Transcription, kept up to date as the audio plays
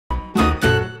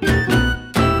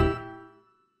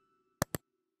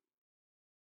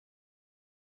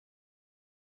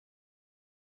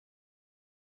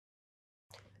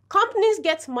Companies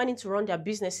get money to run their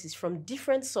businesses from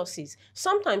different sources.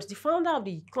 Sometimes the founder of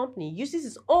the company uses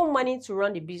his own money to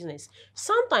run the business.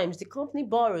 Sometimes the company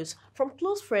borrows from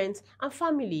close friends and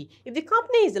family. If the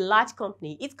company is a large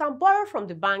company, it can borrow from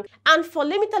the bank, and for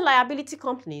limited liability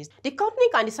companies, the company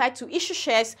can decide to issue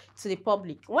shares to the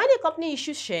public. When a company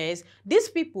issues shares, these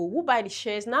people who buy the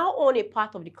shares now own a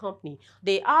part of the company.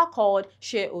 They are called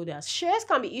shareholders. Shares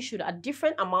can be issued at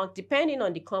different amounts depending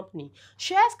on the company.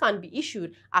 Shares can be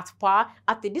issued at par,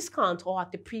 at a discount, or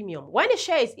at a premium. When a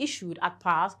share is issued at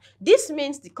par, this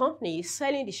means the company is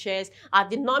selling the shares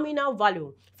at the nominal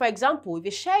value. For example, if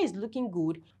a share is looking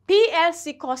good,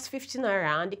 PLC costs 50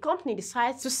 naira and the company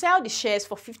decides to sell the shares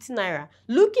for 50 naira.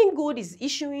 Looking Good is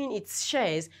issuing its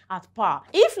shares at par.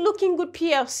 If Looking Good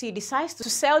PLC decides to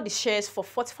sell the shares for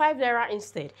 45 naira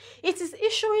instead, it is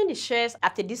issuing the shares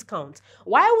at a discount.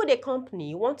 Why would a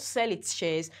company want to sell its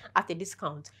shares at a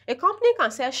discount? A company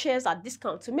can sell shares at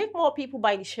discount to make more people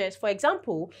buy the shares. For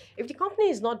example, if the company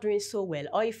is not doing so well,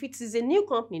 or if it is a new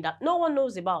company that no one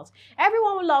knows about,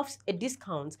 everyone loves a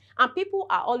discount and people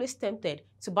are always tempted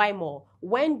to buy more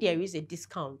when there is a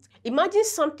discount. Imagine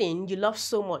something you love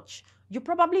so much. You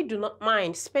probably do not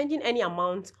mind spending any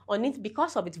amount on it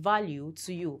because of its value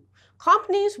to you.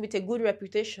 Companies with a good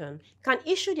reputation can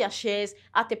issue their shares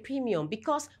at a premium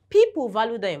because people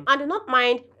value them and do not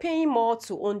mind paying more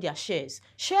to own their shares.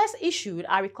 Shares issued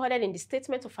are recorded in the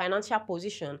statement of financial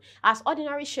position as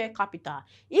ordinary share capital.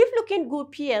 If Looking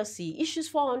Good PLC issues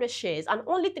 400 shares and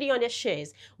only 300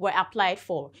 shares were applied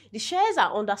for, the shares are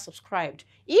undersubscribed.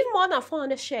 If more than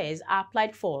 400 shares are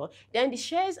applied for, then the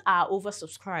shares are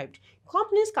oversubscribed.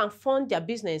 Companies can fund their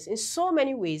business in so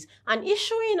many ways, and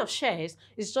issuing of shares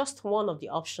is just one of the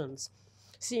options.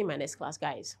 See you in my next class,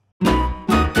 guys.